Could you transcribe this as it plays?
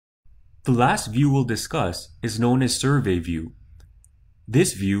The last view we'll discuss is known as Survey View.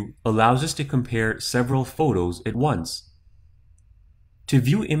 This view allows us to compare several photos at once. To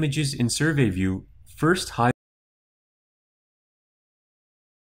view images in Survey View, first highlight.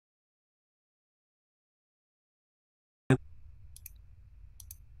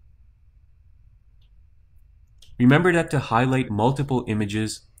 Remember that to highlight multiple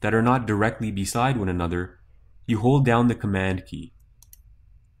images that are not directly beside one another, you hold down the Command key.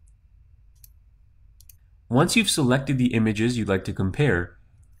 Once you've selected the images you'd like to compare,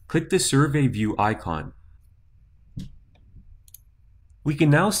 click the Survey View icon. We can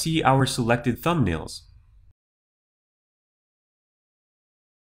now see our selected thumbnails.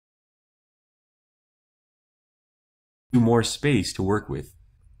 More space to work with.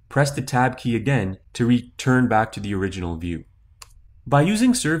 Press the Tab key again to return back to the original view. By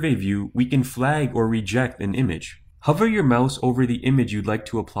using Survey View, we can flag or reject an image. Hover your mouse over the image you'd like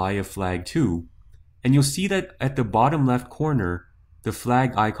to apply a flag to, and you'll see that at the bottom left corner, the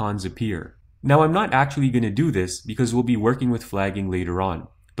flag icons appear. Now I'm not actually going to do this because we'll be working with flagging later on,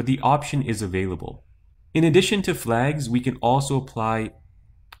 but the option is available. In addition to flags, we can also apply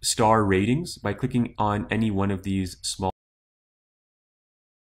star ratings by clicking on any one of these small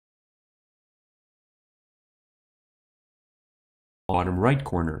bottom right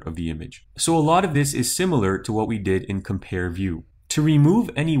corner of the image. So a lot of this is similar to what we did in Compare View. To remove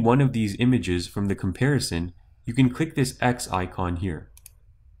any one of these images from the comparison, you can click this X icon here.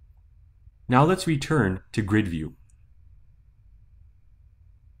 Now let's return to Grid View.